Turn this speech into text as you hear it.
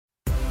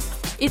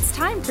It's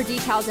time for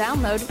Decal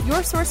Download,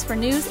 your source for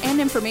news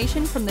and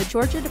information from the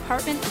Georgia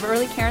Department of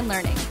Early Care and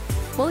Learning.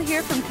 We'll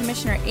hear from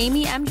Commissioner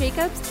Amy M.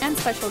 Jacobs and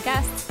special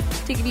guests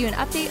to give you an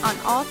update on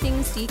all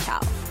things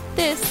Decal.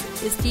 This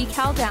is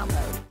Decal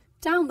Download.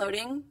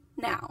 Downloading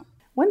now.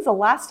 When's the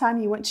last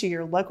time you went to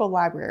your local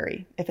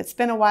library? If it's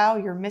been a while,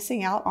 you're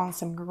missing out on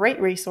some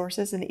great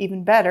resources, and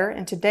even better,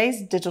 in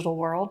today's digital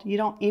world, you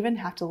don't even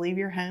have to leave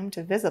your home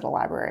to visit a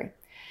library.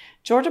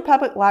 Georgia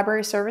Public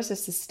Library Service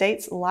is the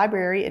state's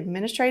library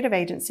administrative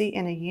agency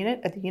and a unit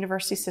of the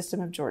University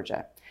System of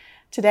Georgia.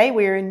 Today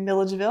we are in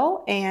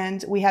Milledgeville,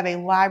 and we have a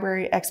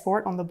library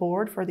expert on the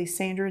board for the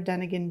Sandra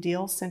Dunnigan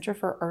Deal Center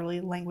for Early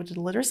Language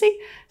Literacy.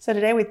 So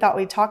today we thought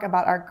we'd talk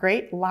about our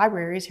great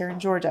libraries here in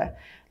Georgia.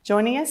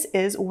 Joining us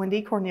is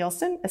Wendy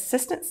Cornelison,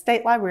 Assistant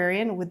State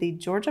Librarian with the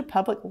Georgia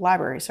Public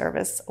Library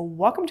Service.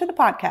 Welcome to the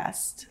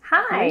podcast.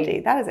 Hi.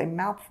 Wendy, that is a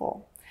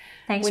mouthful.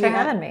 Thanks for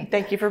having me.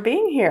 Thank you for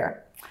being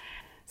here.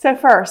 So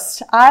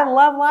first, I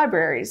love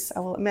libraries.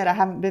 I will admit I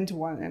haven't been to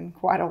one in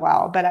quite a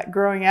while, but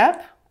growing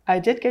up, I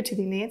did go to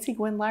the Nancy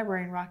Gwynn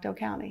Library in Rockdale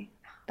County.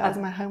 That was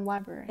my home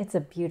library. It's a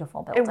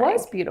beautiful building. It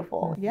was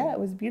beautiful. Mm-hmm. Yeah, it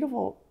was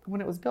beautiful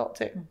when it was built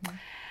too. Mm-hmm.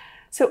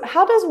 So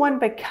how does one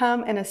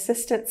become an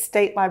assistant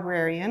state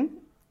librarian?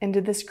 And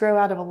did this grow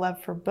out of a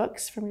love for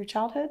books from your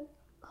childhood?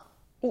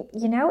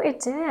 You know, it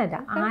did.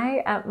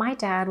 Okay. My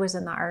dad was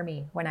in the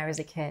Army when I was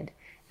a kid,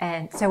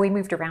 and so we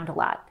moved around a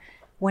lot.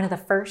 One of the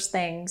first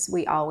things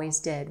we always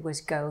did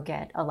was go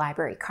get a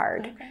library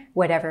card,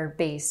 whatever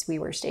base we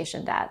were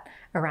stationed at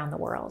around the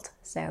world.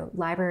 So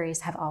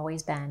libraries have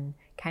always been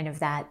kind of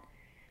that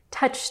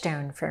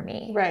touchstone for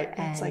me. Right.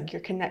 It's like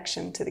your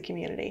connection to the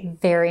community.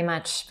 Very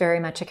much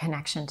a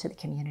connection to the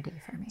community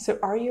for me. So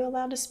are you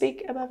allowed to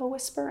speak above a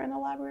whisper in a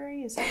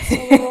library? Is that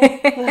still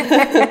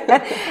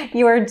the rule?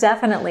 You are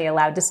definitely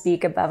allowed to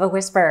speak above a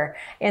whisper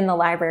in the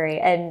library.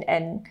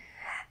 And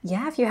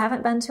yeah, if you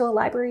haven't been to a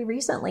library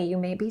recently, you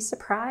may be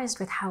surprised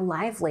with how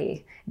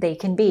lively they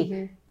can be.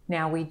 Mm-hmm.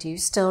 Now, we do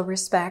still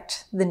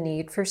respect the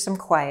need for some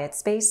quiet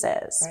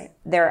spaces. Right.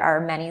 There are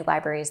many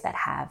libraries that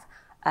have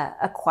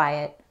a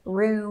quiet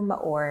room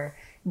or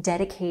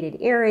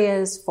dedicated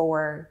areas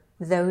for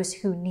those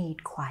who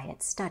need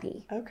quiet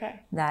study. Okay.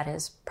 That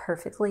is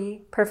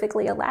perfectly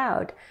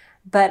allowed.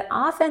 But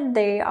often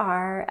they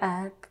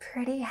are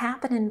pretty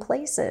happening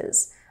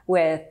places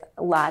with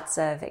lots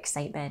of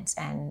excitement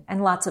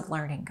and lots of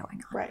learning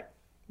going on. Right.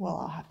 Well,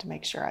 I'll have to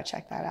make sure I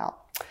check that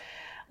out.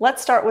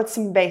 Let's start with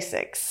some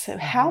basics. So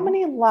how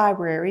many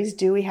libraries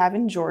do we have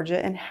in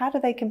Georgia, and how do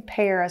they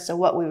compare as to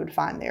what we would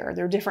find there? Are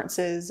there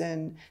differences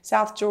in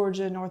South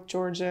Georgia, North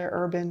Georgia,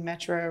 urban,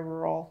 metro,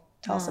 rural?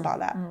 Tell us about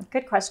that.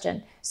 Good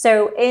question.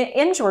 So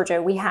in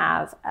Georgia, we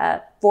have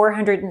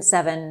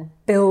 407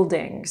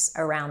 buildings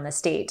around the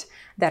state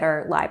that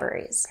are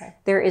libraries. Okay.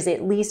 There is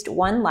at least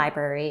one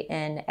library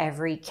in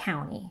every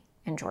county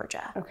in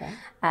Georgia. Okay.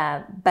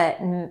 But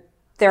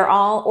they're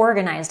all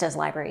organized as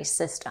library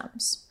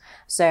systems.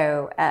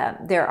 So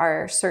there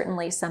are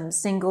certainly some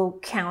single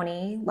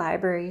county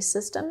library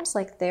systems,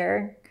 like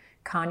there.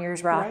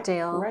 Conyers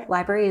Rockdale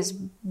Library is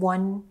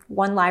one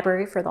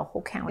library for the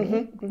whole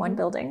county, one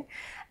building.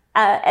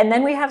 And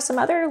then we have some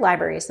other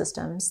library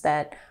systems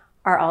that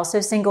are also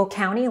single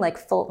county, like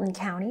Fulton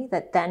County,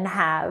 that then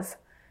have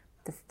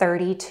the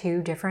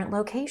 32 different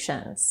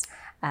locations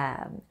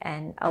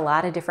and a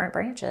lot of different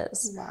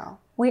branches. Wow.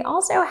 We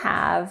also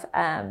have,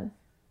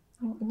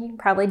 you can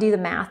probably do the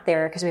math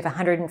there because we have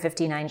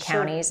 159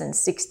 counties and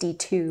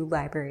 62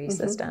 library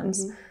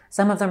systems.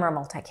 Some of them are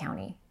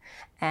multi-county.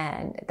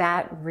 And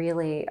that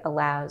really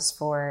allows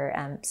for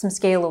some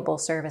scalable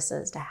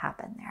services to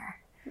happen there.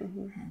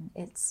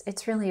 And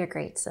it's really a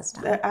great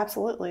system.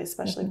 Absolutely,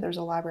 especially if there's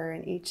a library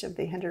in each of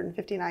the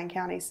 159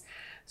 counties.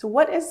 So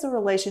what is the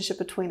relationship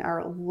between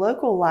our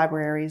local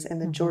libraries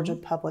and the Georgia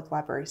Public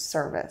Library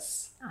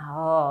Service?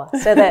 Oh,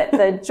 so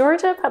the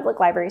Georgia Public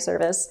Library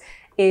Service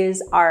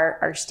is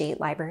our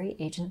state library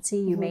agency.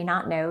 You may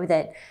not know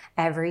that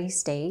every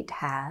state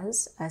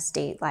has a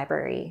state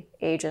library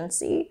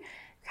agency.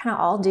 We kind of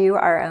all do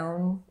our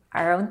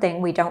own thing.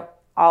 We don't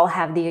all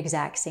have the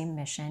exact same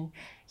mission.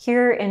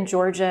 Here in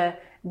Georgia,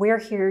 we're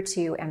here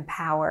to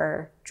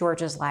empower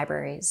Georgia's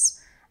libraries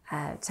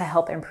to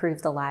help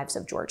improve the lives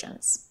of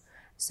Georgians.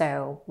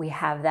 So we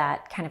have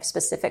that kind of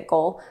specific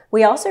goal.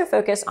 We also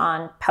focus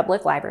on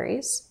public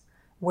libraries.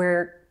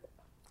 We're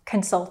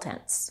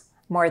consultants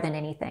more than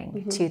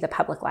anything to the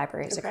public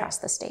libraries across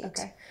the state.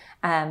 Okay.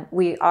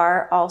 We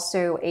are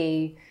also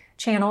a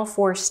channel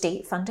for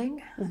state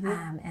funding.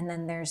 And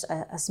then there's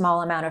a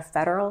small amount of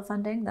federal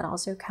funding that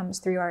also comes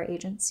through our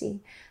agency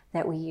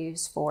that we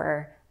use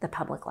for the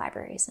public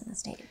libraries in the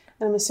state.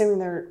 And I'm assuming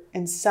there,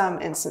 in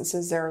some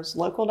instances, there's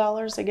local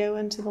dollars that go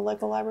into the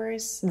local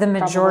libraries? The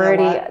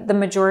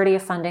majority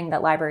of funding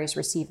that libraries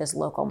receive is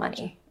local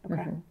money.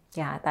 Okay.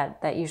 Yeah,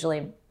 that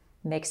usually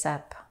makes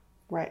up,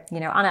 right. You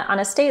know, on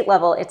a state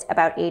level, it's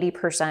about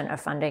 80%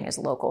 of funding is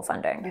local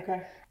funding.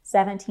 Okay.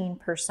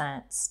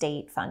 17%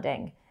 state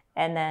funding,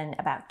 and then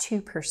about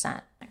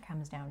 2%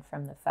 comes down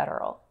from the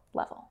federal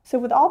level. So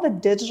with all the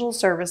digital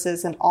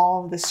services and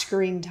all of the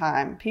screen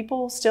time,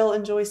 people still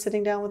enjoy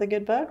sitting down with a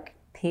good book?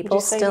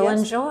 People still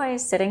enjoy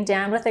sitting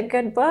down with a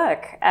good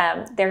book.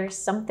 There's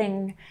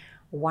something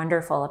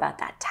wonderful about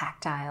that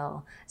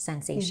tactile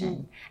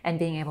sensation and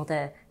being able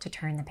to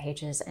turn the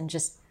pages, and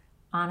just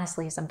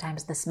honestly,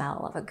 sometimes the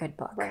smell of a good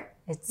book. Right.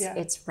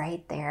 It's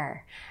right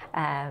there.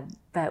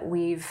 But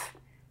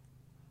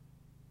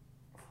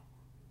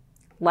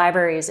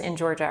libraries in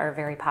Georgia are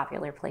very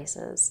popular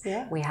places.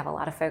 Yeah. We have a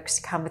lot of folks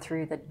come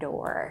through the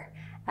door.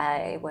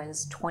 It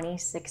was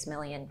 26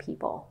 million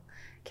people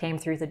came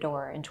through the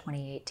door in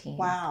 2018.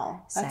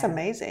 Wow, that's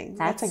amazing.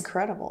 That's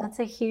incredible. That's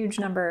a huge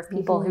number of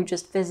people who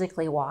just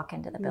physically walk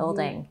into the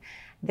building.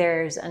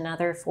 There's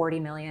another 40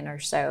 million or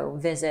so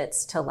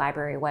visits to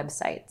library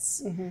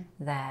websites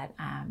that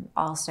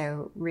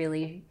also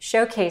really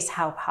showcase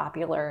how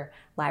popular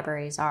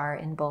libraries are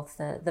in both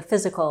the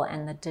physical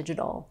and the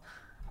digital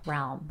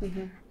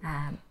realm.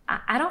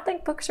 I don't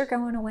think books are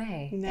going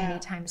away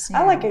anytime soon.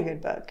 I like a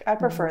good book. I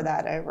prefer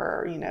that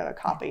over, a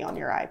copy on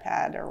your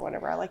iPad or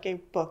whatever. I like a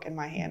book in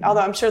my hand.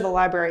 Although I'm sure the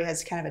library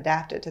has kind of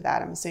adapted to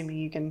that. I'm assuming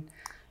you can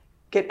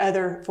get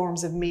other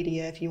forms of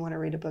media if you want to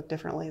read a book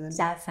differently than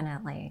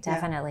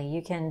Definitely.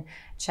 You can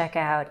check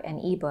out an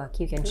ebook,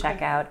 you can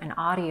check out an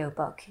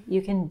audiobook,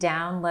 you can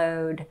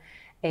download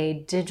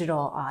a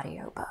digital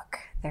audiobook.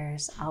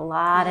 There's a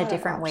lot of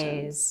different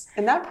ways.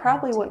 And that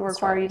probably wouldn't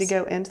require you to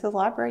go into the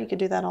library. You could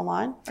do that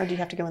online, or do you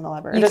have to go in the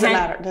library? It doesn't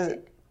matter. Does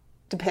it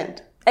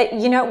depend?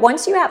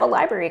 Once you have a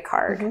library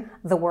card,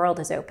 the world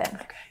is open.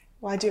 Okay.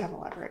 Well, I do have a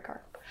library card.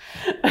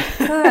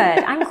 Good.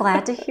 I'm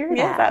glad to hear that.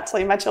 Yeah,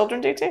 actually, my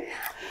children do too.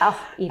 Oh,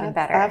 even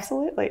better.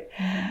 Absolutely.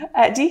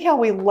 At Decal,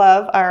 we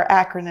love our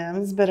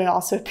acronyms, but it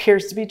also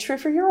appears to be true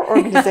for your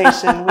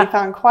organization. We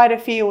found quite a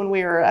few when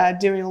we were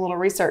doing a little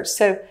research.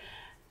 So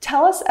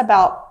tell us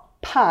about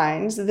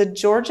PINES, the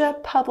Georgia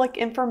Public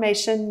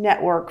Information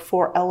Network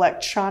for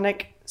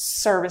Electronic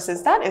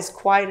Services. That is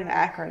quite an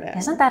acronym.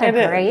 Isn't that a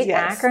great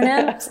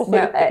acronym? Absolutely.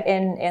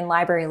 No, in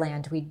library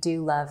land, we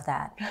do love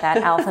that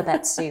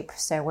alphabet soup.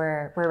 So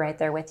we're right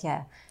there with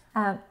you.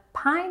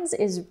 PINES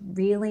is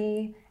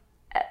really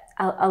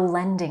a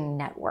lending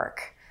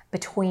network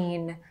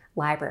between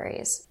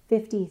libraries.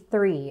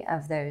 53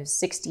 of those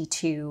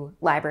 62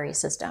 library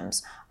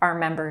systems are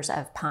members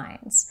of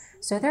PINES.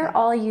 So they're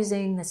all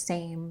using the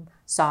same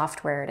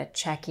software to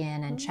check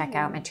in and check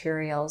out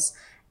materials.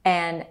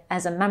 And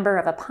as a member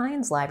of a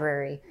PINES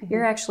library,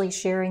 you're actually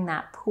sharing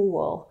that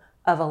pool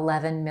of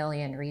 11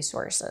 million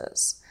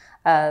resources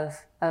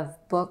of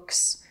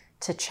books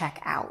to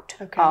check out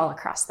all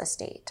across the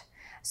state.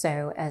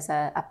 So as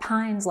a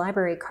PINES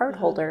library card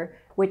holder,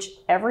 which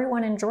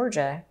everyone in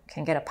Georgia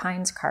can get a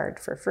PINES card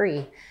for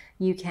free,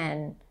 you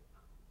can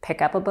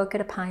pick up a book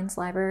at a PINES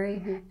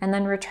library and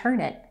then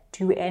return it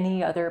to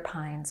any other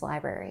PINES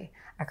library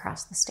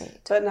across the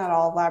state. But not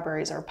all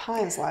libraries are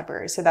PINES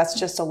libraries, so that's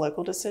just a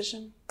local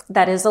decision?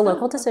 That is a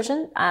local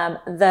decision.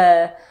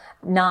 The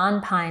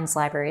non-PINES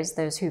libraries,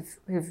 those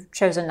who've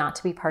chosen not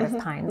to be part of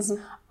PINES,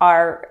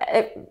 are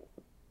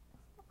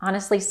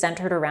honestly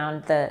centered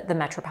around the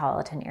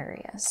metropolitan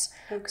areas.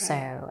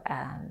 So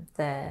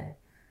the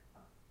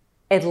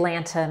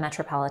Atlanta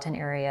metropolitan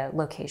area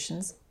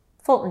locations,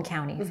 Fulton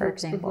County, for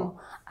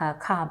example,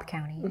 Cobb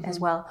County as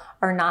well,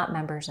 are not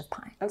members of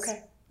PINES.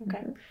 Okay.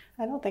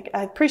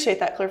 I appreciate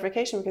that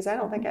clarification, because I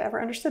don't think I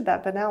ever understood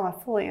that, but now I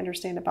fully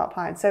understand about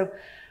PINES. So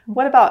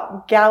what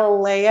about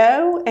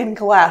Galileo and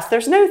GLASS?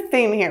 There's no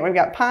theme here. We've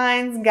got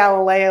PINES,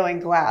 Galileo,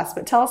 and GLASS,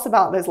 but tell us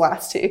about those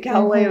last two,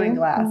 Galileo and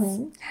GLASS.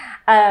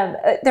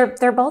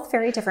 They're both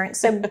very different.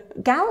 So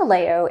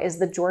Galileo is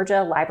the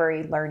Georgia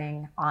Library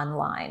Learning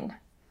Online.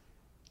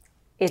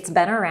 It's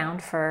been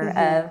around for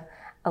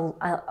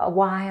a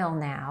while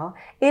now.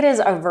 It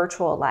is a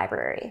virtual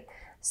library.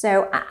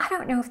 So I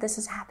don't know if this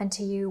has happened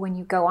to you when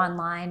you go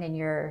online and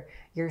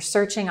you're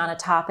searching on a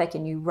topic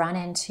and you run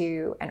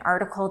into an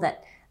article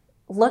that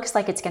looks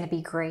like it's going to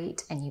be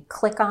great, and you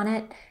click on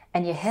it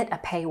and you hit a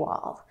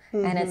paywall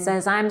and it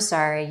says, "I'm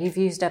sorry, you've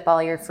used up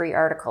all your free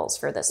articles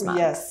for this month."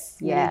 Yes.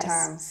 Many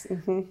times.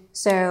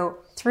 So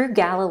through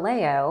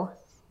Galileo,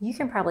 you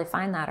can probably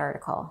find that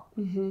article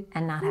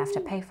and not have to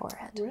pay for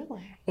it.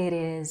 Really? It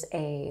is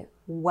a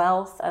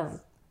wealth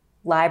of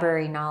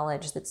library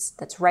knowledge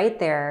that's right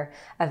there,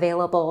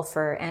 available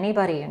for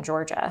anybody in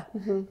Georgia.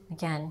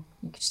 Again,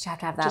 you just have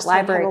to have that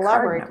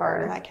library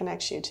card, and that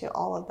connects you to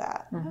all of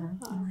that. And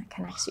that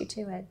connects you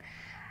to it.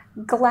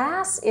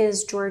 GLASS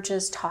is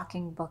Georgia's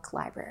talking book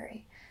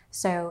library.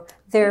 So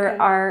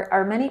there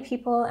are many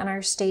people in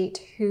our state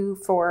who,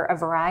 for a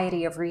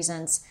variety of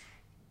reasons,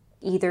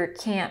 either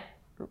can't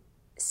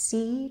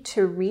see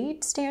to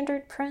read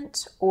standard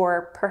print,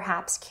 or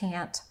perhaps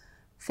can't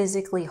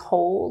physically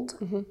hold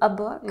a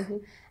book.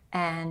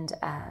 And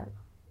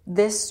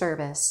this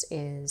service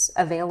is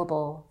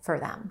available for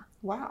them.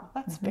 Wow,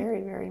 that's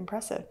very, very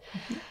impressive.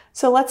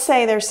 So let's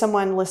say there's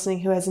someone listening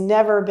who has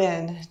never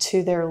been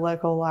to their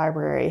local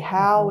library.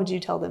 How would you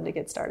tell them to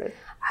get started?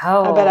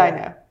 Oh, I bet I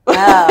know.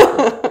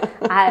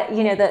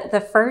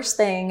 The first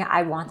thing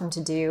I want them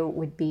to do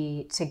would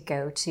be to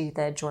go to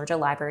the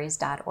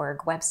georgialibraries.org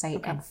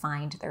website and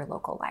find their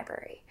local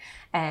library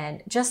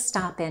and just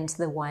stop into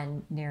the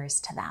one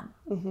nearest to them.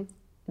 Mm-hmm.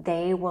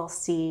 They will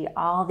see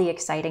all the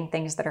exciting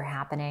things that are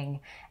happening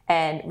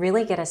and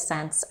really get a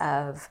sense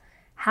of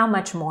how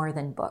much more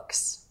than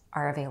books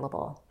are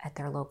available at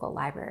their local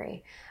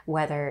library,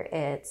 whether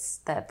it's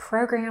the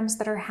programs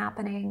that are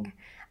happening,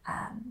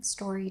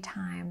 story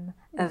time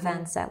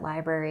events at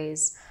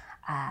libraries.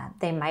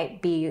 They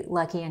might be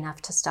lucky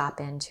enough to stop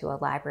into a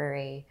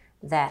library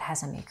that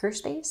has a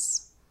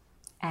makerspace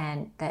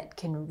and that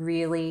can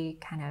really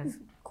kind of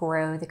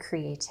grow the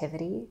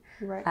creativity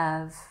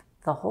of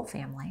the whole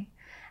family.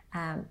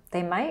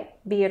 They might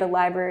be at a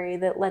library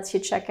that lets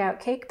you check out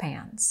cake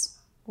pans.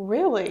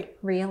 Really?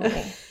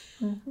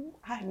 Mm-hmm.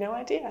 I had no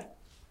idea.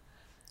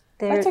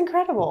 That's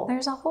incredible.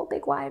 There's a whole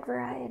big wide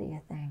variety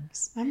of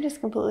things. I'm just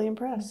completely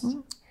impressed.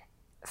 Mm-hmm.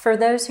 For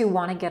those who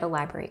want to get a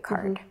library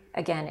card,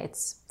 again,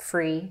 it's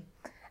free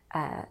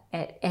at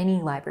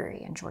any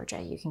library in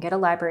Georgia. You can get a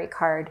library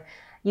card.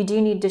 You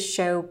do need to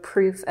show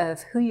proof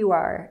of who you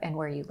are and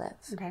where you live.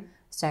 Okay.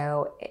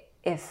 So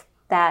if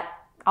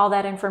all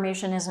that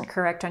information isn't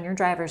correct on your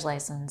driver's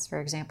license, for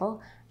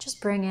example,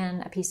 just bring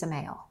in a piece of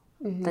mail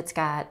that's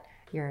got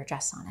your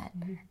address on it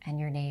and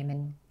your name,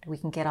 and we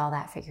can get all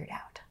that figured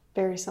out.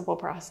 Very simple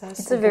process.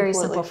 It's a very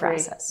simple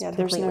process. Yeah,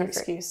 there's no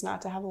excuse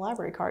not to have a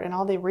library card and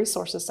all the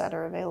resources that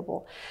are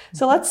available.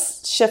 So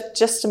let's shift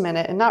just a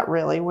minute, and not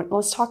really.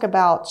 Let's talk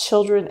about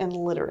children and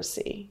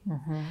literacy.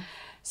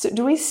 So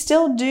do we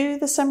still do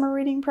the summer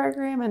reading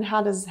program, and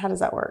how does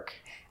that work?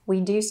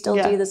 We do still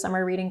do the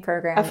summer reading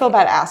program. I feel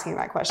bad asking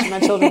that question. My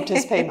children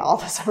participate in all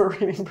the summer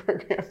reading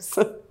programs.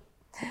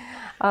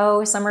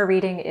 Oh, summer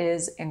reading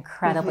is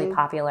incredibly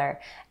popular.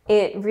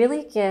 It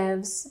really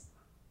gives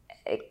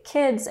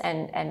kids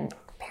and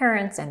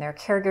parents and their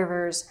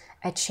caregivers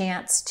a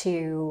chance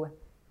to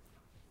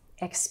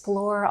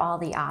explore all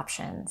the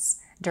options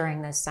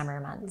during those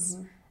summer months.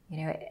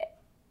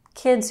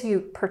 Kids who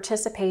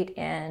participate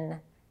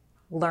in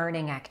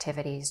learning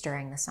activities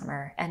during the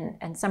summer,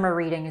 and summer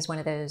reading is one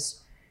of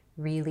those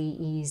really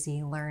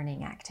easy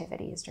learning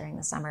activities during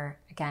the summer.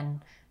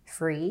 Again,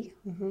 free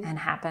and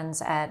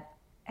happens at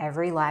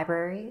every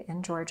library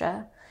in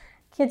Georgia.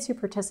 Kids who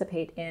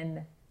participate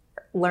in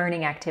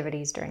learning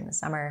activities during the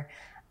summer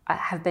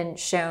have been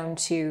shown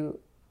to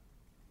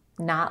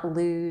not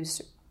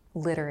lose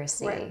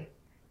literacy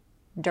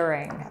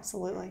during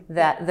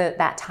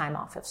that time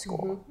off of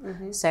school.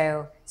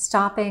 So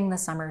stopping the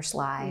summer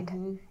slide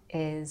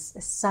is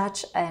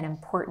such an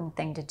important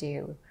thing to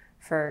do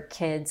for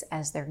kids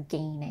as they're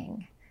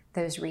gaining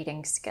those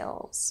reading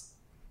skills,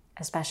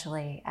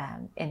 especially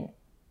in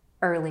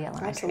early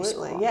elementary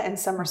school. Yeah, and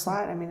summer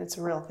slide, I mean, it's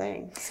a real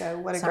thing. So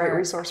what a great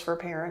resource for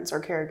parents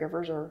or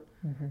caregivers or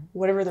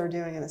whatever they're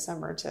doing in the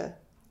summer to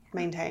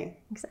maintain.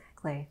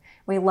 Exactly.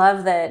 We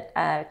love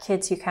that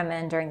kids who come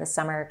in during the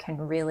summer can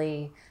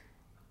really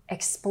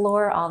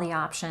explore all the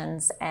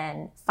options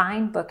and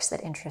find books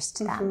that interest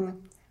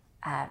them.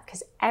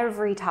 Because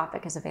every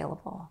topic is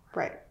available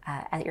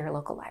at your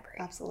local library.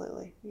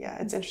 Absolutely. Yeah,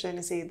 it's interesting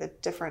to see the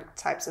different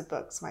types of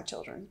books my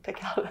children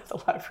pick out at the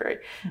library.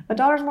 My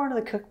daughter's more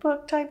into the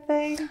cookbook type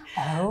thing.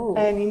 Oh.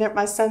 And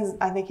my son's,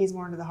 I think he's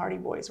more into the Hardy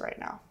Boys right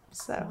now.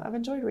 So I've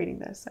enjoyed reading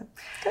those. So.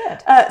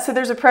 Good. So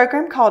there's a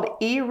program called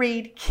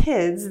eRead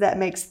Kids that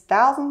makes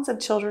thousands of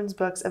children's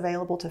books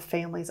available to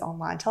families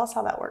online. Tell us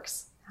how that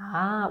works.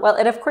 Well,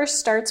 it of course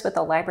starts with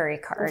a library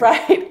card.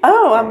 Right.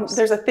 Oh,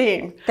 there's a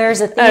theme.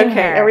 There's a theme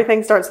here.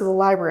 Everything starts with a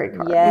library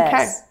card.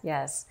 Yes.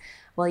 Yes.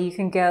 Well, you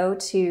can go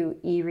to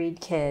eRead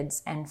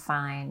Kids and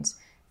find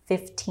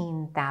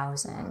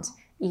 15,000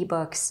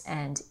 ebooks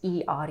and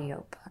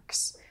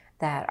e-audiobooks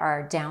that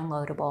are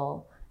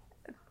downloadable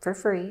for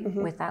free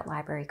with that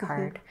library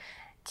card.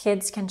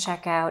 Kids can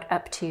check out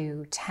up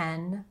to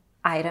 10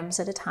 items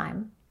at a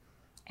time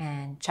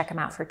and check them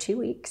out for 2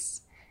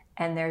 weeks.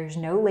 And there's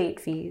no late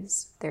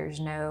fees. There's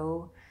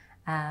no,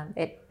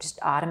 it just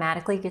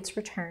automatically gets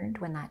returned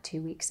when that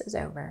 2 weeks is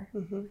over.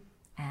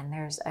 And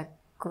there's a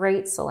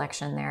great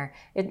selection there.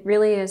 It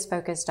really is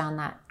focused on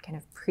that kind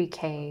of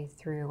pre-K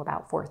through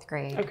about fourth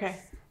grade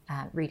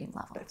reading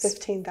levels.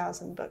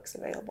 15,000 books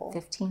available.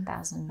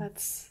 15,000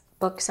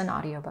 books and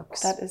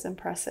audiobooks. That is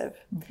impressive.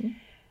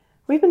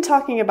 We've been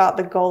talking about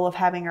the goal of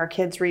having our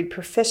kids read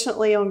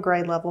proficiently on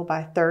grade level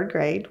by third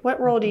grade. What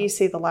role do you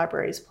see the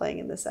libraries playing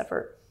in this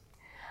effort?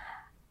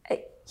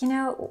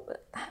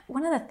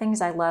 One of the things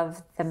I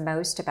love the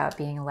most about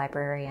being a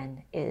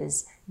librarian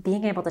is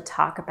being able to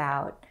talk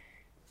about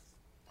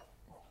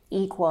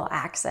equal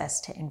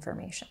access to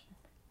information.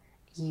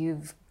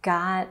 You've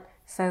got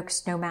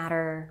folks, no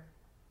matter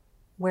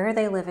where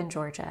they live in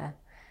Georgia,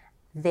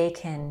 they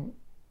can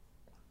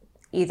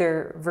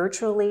either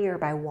virtually or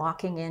by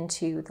walking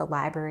into the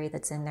library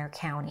that's in their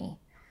county,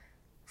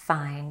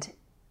 find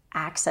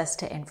access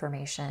to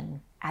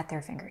information at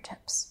their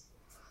fingertips.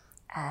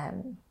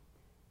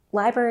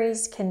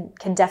 Libraries can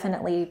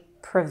definitely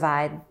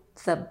provide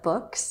the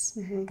books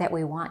that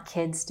we want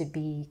kids to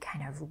be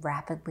kind of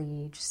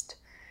rapidly just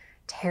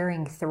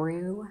tearing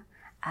through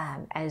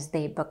as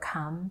they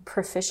become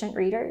proficient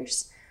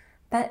readers.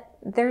 But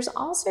there's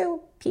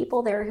also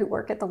people there who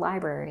work at the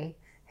library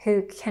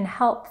who can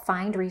help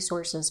find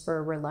resources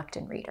for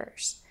reluctant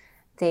readers.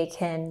 They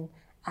can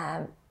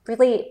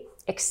really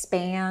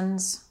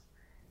expand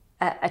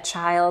a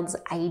child's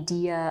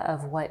idea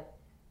of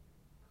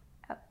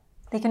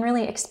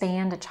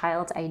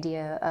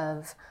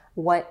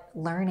what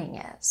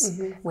learning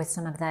is with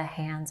some of the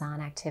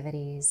hands-on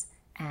activities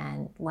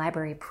and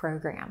library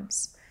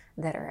programs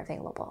that are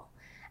available.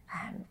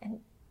 And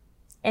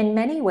in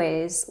many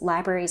ways,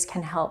 libraries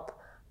can help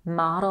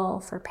model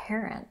for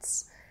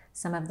parents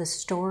some of the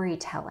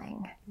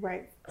storytelling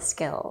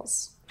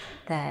skills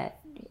that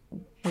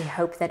we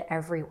hope that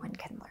everyone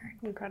can learn.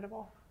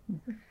 Incredible.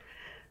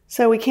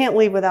 So we can't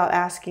leave without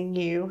asking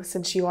you,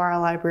 since you are a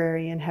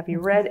librarian, have you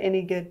read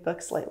any good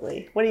books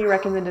lately? What are you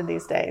recommending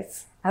these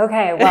days?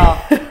 Okay,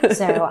 well,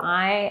 so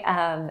I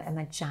am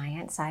a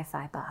giant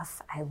sci-fi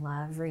buff. I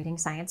love reading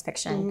science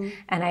fiction,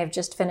 and I've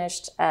just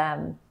finished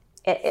a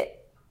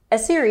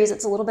series.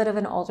 It's a little bit of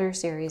an older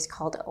series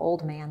called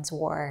Old Man's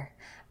War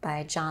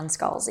by John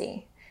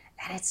Scalzi.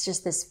 And it's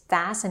just this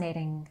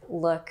fascinating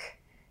look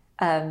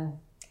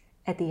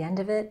at the end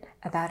of it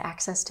about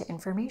access to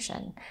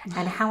information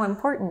and how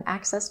important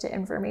access to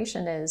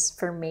information is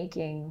for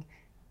making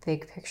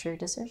big picture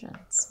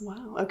decisions.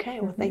 Wow. Okay.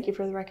 Well, thank you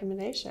for the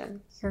recommendation.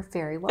 You're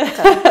very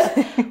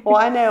welcome. Well,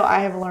 I know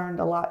I have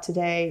learned a lot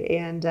today,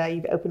 and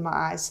you've opened my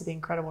eyes to the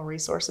incredible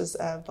resources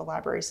of the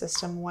library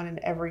system. One in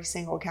every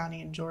single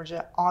county in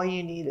Georgia. All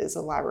you need is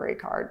a library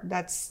card.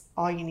 That's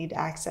all you need to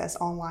access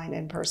online,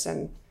 in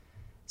person.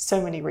 So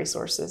many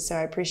resources. So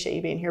I appreciate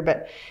you being here.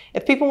 But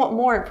if people want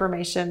more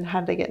information,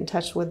 how do they get in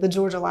touch with the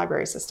Georgia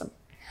Library System?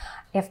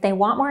 If they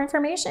want more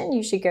information,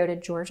 you should go to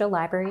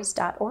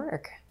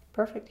georgialibraries.org.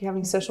 Perfect. Do you have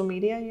any social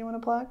media you want to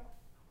plug?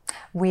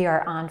 We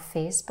are on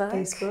Facebook.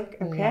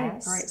 Facebook? Okay.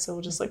 Yes. All right. So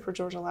we'll just look for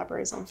Georgia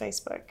Libraries on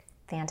Facebook.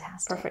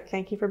 Fantastic. Perfect.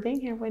 Thank you for being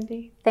here,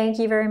 Wendy. Thank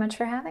you very much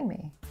for having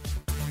me.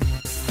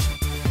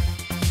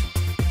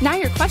 Now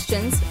your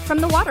questions from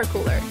the water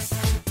cooler.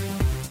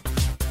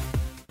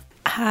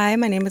 Hi,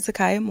 my name is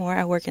Zakaya Moore.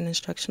 I work in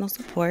instructional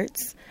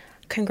supports.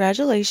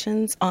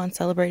 Congratulations on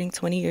celebrating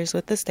 20 years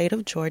with the state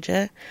of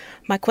Georgia.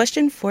 My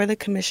question for the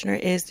commissioner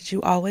is, did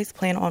you always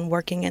plan on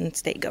working in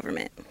state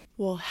government?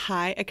 Well,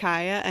 hi,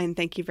 Akaya, and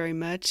thank you very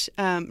much.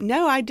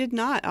 No, I did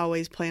not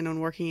always plan on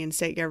working in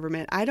state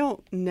government. I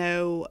don't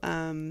know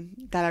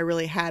that I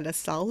really had a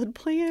solid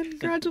plan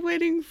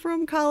graduating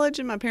from college,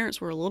 and my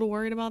parents were a little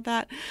worried about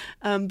that.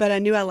 But I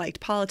knew I liked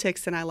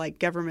politics and I liked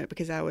government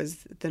because I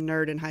was the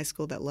nerd in high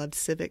school that loved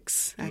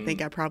civics. I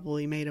think I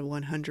probably made a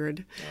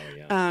 100. Oh,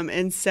 yeah.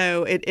 And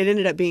so it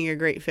ended up being a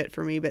great fit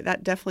for me, but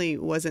that definitely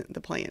wasn't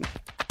the plan.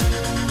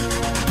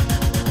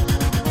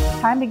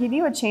 Time to give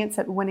you a chance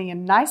at winning a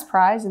nice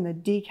prize in the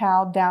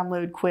Decal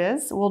Download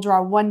Quiz. We'll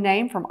draw one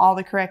name from all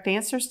the correct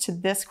answers to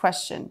this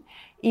question.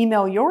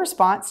 Email your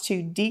response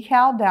to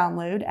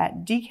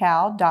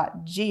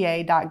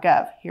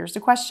decaldownload@decal.ga.gov. Here's the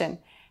question.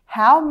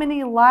 How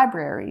many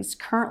libraries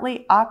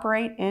currently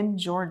operate in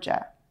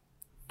Georgia?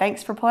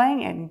 Thanks for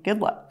playing and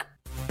good luck.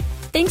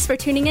 Thanks for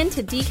tuning in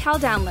to Decal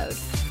Download.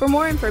 For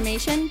more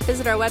information,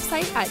 visit our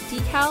website at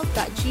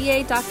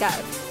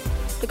decal.ga.gov.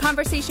 The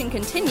conversation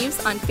continues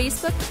on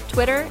Facebook,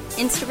 Twitter,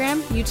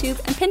 Instagram, YouTube,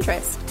 and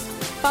Pinterest.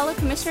 Follow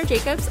Commissioner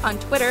Jacobs on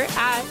Twitter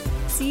at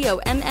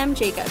COMM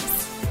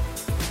Jacobs.